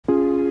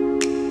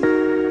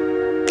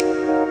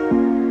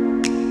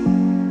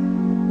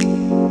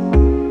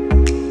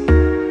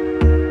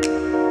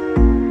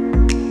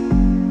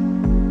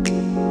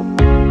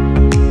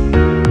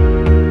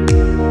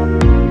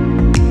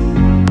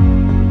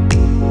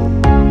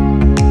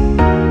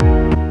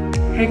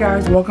Hey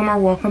guys,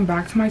 welcome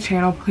back to my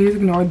channel. Please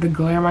ignore the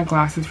glare in my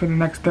glasses for the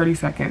next 30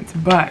 seconds.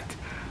 But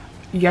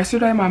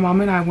yesterday my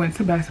mom and I went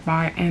to Best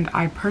Buy and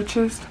I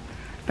purchased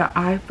the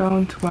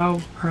iPhone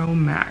 12 Pro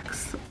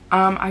Max.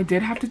 I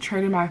did have to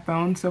trade in my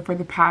phone, so for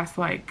the past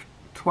like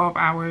 12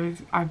 hours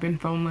I've been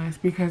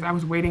phoneless because I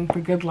was waiting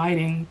for good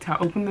lighting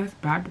to open this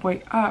bad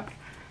boy up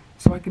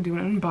so I could do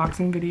an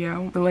unboxing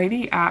video. The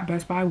lady at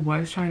Best Buy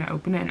was trying to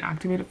open it and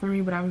activate it for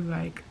me, but I was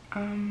like,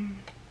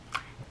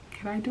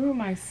 could I do it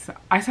myself?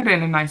 I said it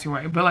in a nicer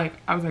way, but like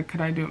I was like,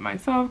 could I do it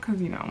myself?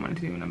 Because, you know, I wanted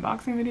to do an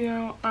unboxing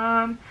video.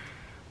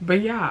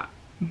 But yeah.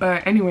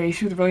 But anyway,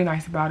 she was really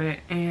nice about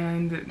it.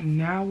 And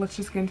now let's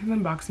just get into the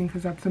unboxing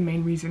because that's the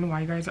main reason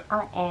why you guys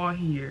are all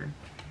here.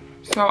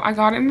 So I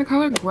got it in the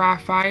color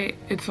Graphite.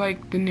 It's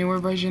like the newer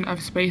version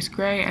of Space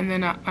Gray. And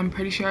then I'm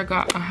pretty sure I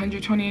got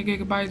 128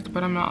 gigabytes,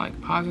 but I'm not like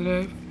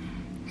positive.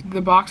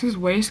 The box is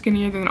way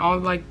skinnier than all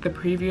like the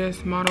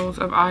previous models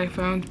of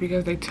iPhones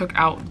because they took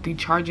out the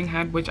charging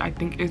head, which I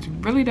think is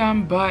really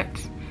dumb, but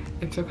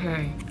it's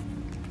okay.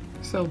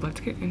 So let's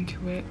get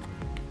into it.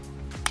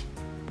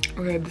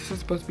 Okay, this is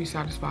supposed to be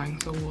satisfying,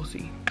 so we'll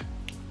see.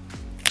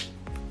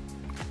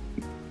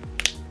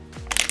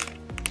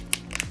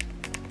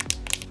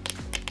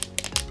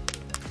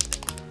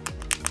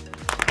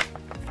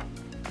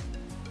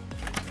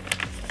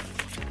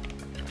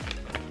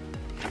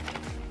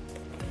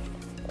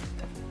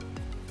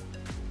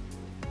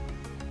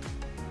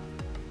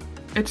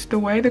 It's the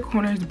way the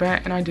corner is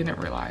bent and I didn't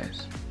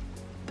realize.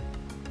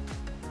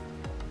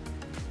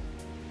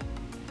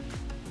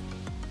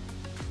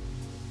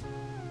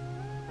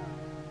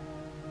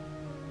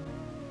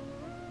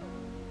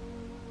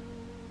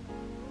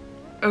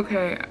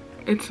 Okay,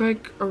 it's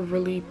like a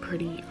really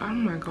pretty, oh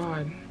my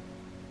god.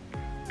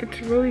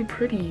 It's really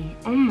pretty,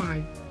 oh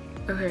my.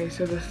 Okay,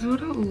 so this is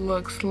what it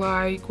looks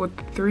like with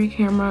the 3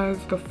 cameras,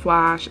 the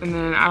flash, and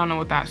then I don't know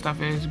what that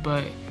stuff is,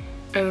 but.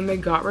 And then they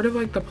got rid of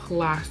like the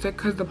plastic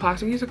because the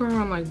plastic used to go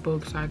around like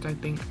both sides, I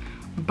think.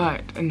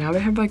 And now they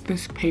have like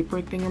this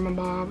paper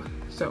thingamabob.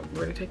 So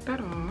we're gonna take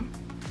that off.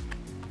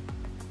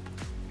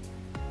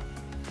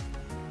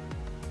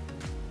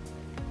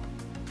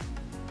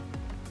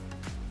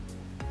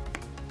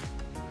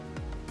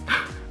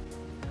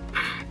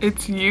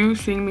 It's you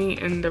seeing me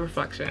in the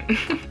reflection.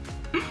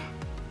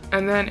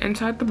 And then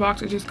inside the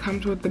box it just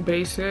comes with the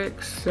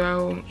basics.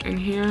 So in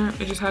here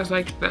it just has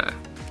like the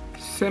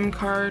SIM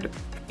card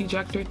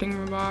ejector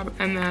thingamabob,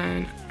 and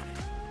then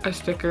a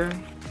sticker,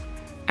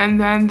 and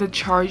then the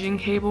charging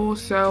cable.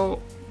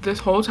 So this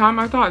whole time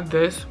I thought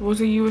this was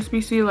a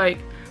USB-C, like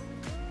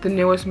the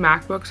newest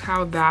MacBooks,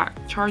 how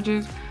that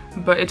charges,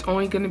 but it's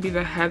only going to be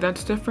the head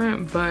that's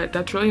different. But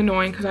that's really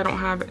annoying because I don't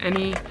have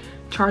any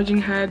charging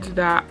heads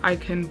that I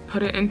can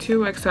put it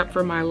into except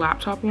for my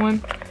laptop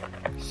one.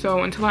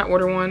 So until I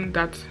order one,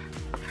 that's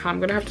how I'm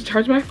gonna have to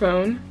charge my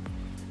phone.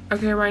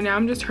 Okay, right now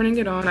I'm just turning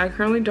it on. I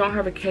currently don't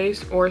have a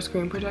case or a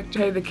screen protector.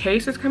 Okay, the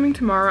case is coming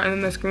tomorrow and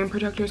then the screen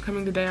protector is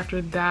coming the day after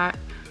that.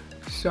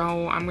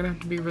 So I'm gonna have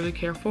to be really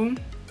careful. And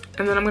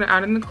then I'm gonna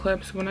add in the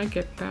clips when I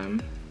get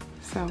them.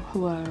 So,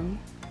 hello.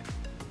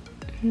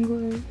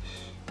 English.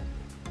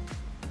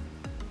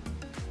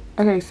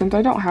 Okay, since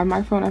I don't have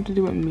my phone, I have to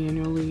do it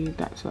manually.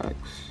 That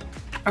sucks.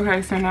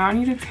 Okay, so now I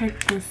need to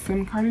take the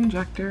SIM card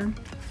injector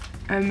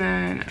and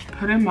then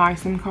put in my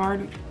SIM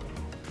card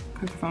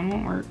because the phone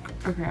won't work.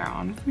 Okay, I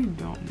honestly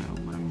don't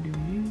know what I'm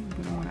doing,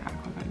 but I want to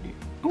act like I do.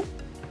 Oh.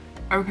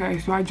 Okay,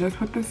 so I just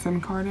put the SIM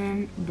card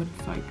in, but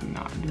it's like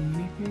not doing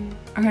anything.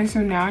 Okay,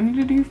 so now I need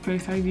to do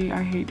Face ID.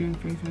 I hate doing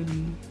Face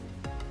ID.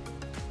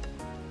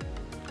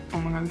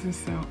 Oh my god, this is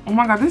so... Oh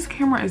my god, this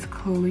camera is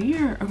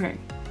clear. Okay.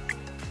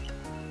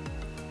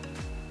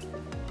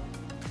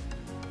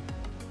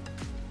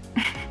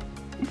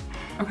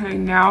 Okay,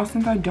 now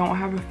since I don't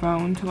have a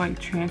phone to like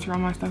transfer all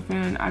my stuff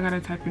in, I gotta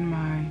type in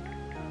my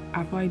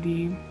Apple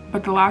ID.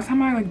 But the last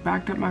time I like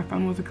backed up my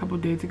phone was a couple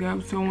days ago,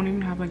 so I won't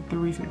even have like the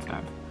recent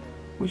stuff,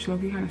 which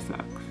low-key kind of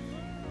sucks.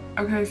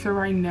 Okay, so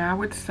right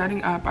now it's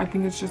setting up. I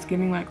think it's just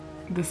getting like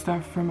the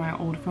stuff from my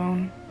old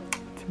phone.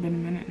 It's been a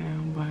minute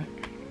now,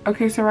 but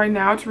okay, so right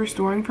now it's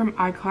restoring from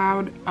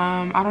iCloud.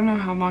 I don't know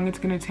how long it's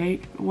gonna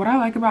take. What I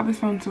like about this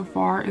phone so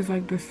far is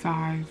like the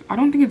size. I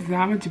don't think it's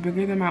that much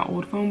bigger than my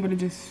old phone, but it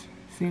just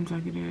seems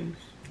like it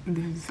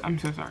is. I'm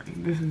so sorry.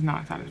 This is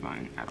not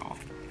satisfying at all.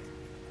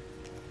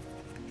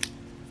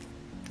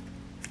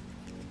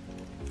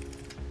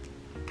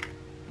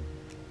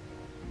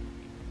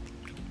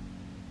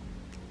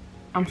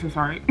 I'm so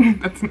sorry.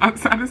 That's not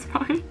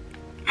satisfying.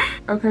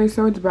 Okay,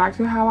 so it's back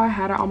to how I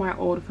had it on my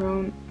old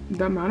phone.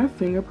 The amount of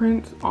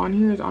fingerprints on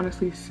here is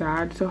honestly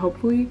sad. So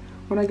hopefully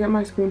when I get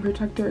my screen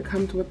protector, it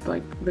comes with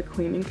like the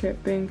cleaning kit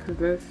thing, because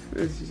this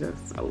is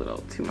just a little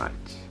too much.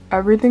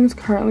 Everything's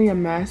currently a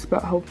mess,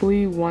 but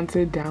hopefully once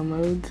it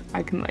downloads,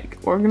 I can like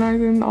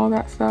organize it and all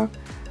that stuff.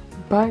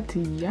 But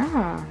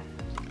yeah.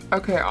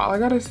 Okay, all I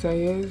gotta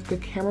say is the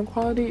camera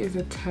quality is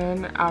a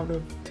 10 out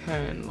of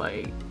 10.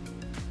 Like,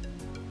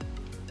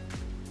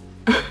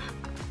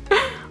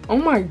 oh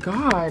my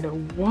god,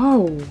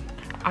 whoa.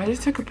 I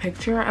just took a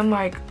picture and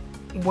like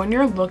when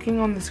you're looking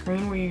on the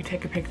screen where you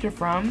take a picture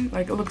from,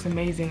 like, it looks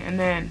amazing, and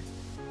then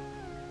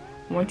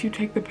once you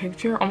take the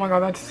picture, oh my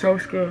god, that's so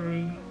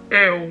scary.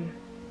 Ew.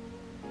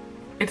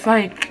 It's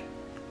like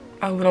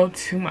a little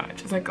too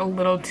much. It's like a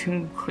little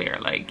too clear,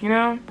 like, you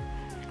know,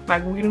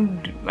 like we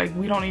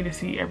don't need to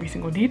see every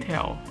single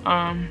detail.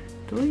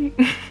 Delete.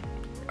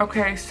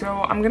 Okay,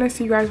 so I'm gonna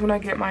see you guys when I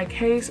get my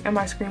case and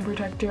my screen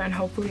protector, and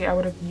hopefully I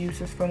would have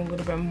used this phone a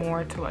little bit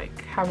more to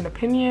like have an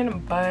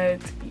opinion, but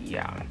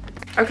yeah.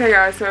 Okay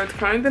guys, so it's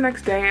currently the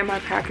next day and my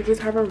packages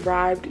have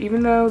arrived,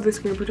 even though the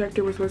screen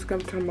protector was supposed to come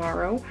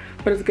tomorrow,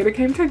 but it's good it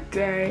came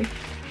today.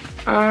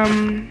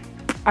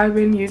 I've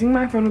been using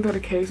my phone without a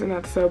case and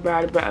that's so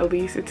bad, but at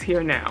least it's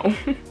here now.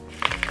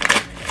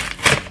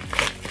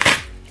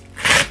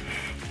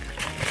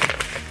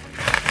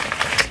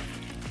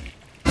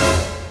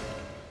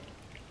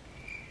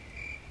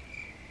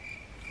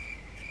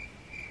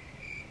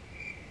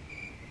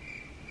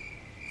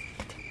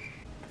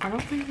 I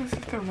don't think this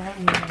is the right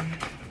one.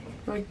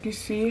 Like, you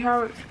see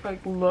how it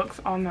like looks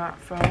on that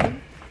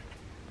phone?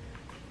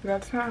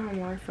 That's not how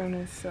my phone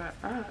is set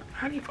up.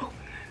 How do you open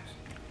this?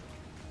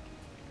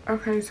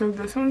 Okay, so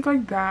this one's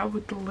like that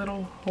with the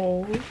little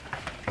hole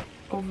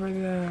over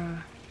the,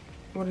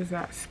 what is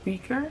that,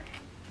 speaker?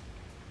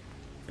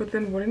 But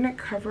then wouldn't it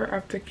cover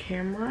up the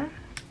camera?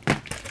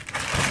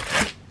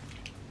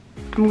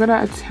 I'm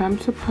gonna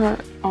attempt to put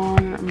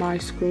on my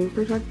screen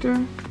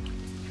protector.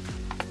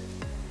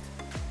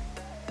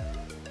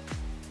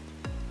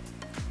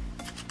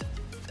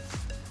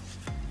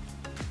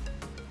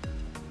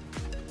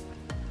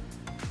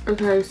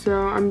 Okay,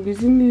 so I'm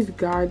using these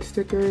guide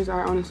stickers.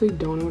 I honestly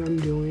don't know what I'm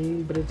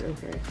doing, but it's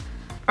okay.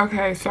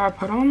 Okay, so I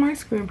put on my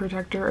screen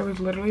protector. It was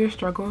literally a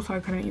struggle, so I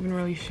couldn't even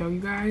really show you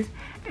guys.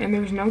 And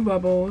there's no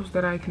bubbles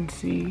that I can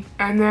see.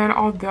 And then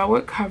although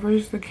it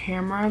covers the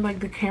camera,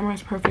 like the camera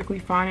is perfectly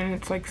fine and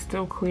it's like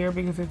still clear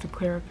because it's a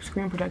clear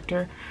screen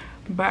protector.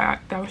 But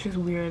that was just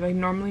weird. Like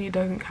normally it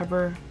doesn't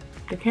cover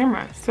the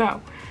camera.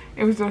 So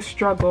it was a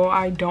struggle.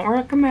 I don't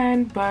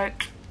recommend, but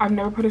I've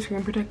never put a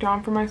screen protector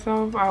on for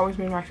myself. I always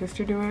made my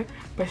sister do it,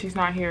 but she's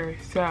not here.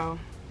 So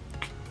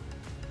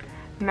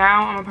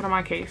now I'm gonna put on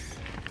my case.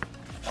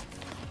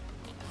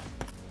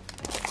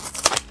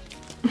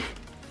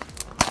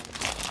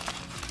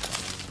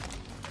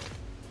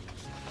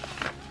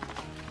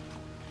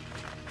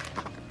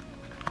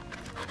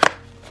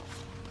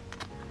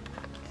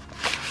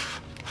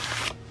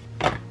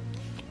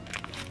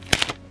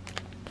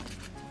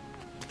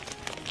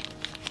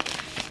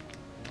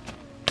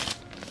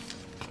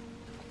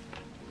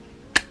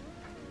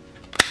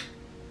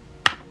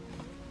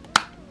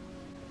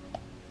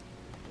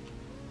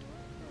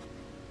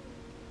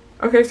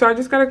 Okay, so I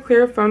just got a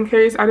clear phone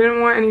case. I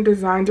didn't want any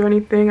designs or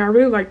anything. I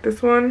really like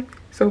this one,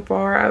 so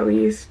far at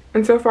least.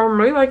 And so far, I'm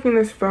really liking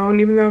this phone,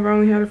 even though I've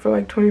only had it for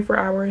like 24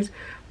 hours.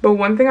 But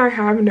one thing I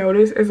have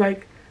noticed is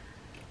like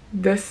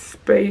the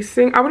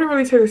spacing. I wouldn't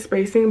really say the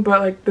spacing, but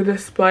like the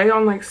display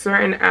on like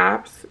certain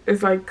apps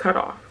is like cut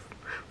off.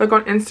 Like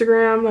on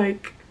Instagram,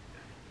 like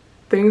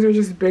things are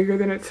just bigger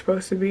than it's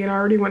supposed to be. And I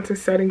already went to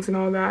settings and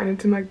all that, and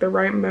it's in like the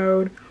right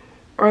mode.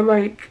 Or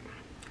like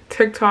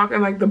TikTok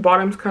and like the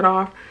bottom's cut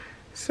off.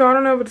 So I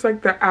don't know if it's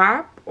like the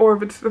app or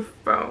if it's the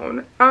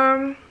phone.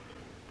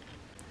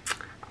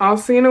 I'll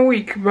see in a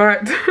week.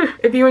 But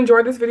if you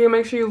enjoyed this video,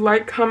 make sure you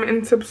like, comment,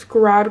 and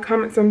subscribe.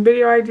 Comment some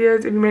video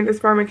ideas. If you made it this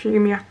far, make sure you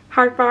give me a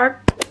high five.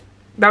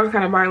 That was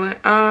kind of violent.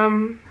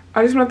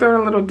 I just want to throw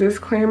in a little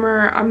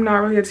disclaimer. I'm not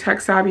really a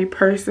tech savvy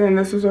person.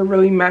 This was a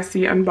really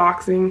messy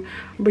unboxing.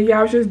 But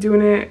yeah, I was just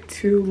doing it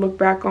to look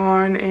back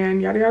on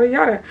and yada yada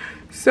yada.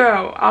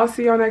 So I'll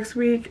see y'all next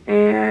week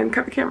and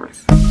cut the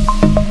cameras.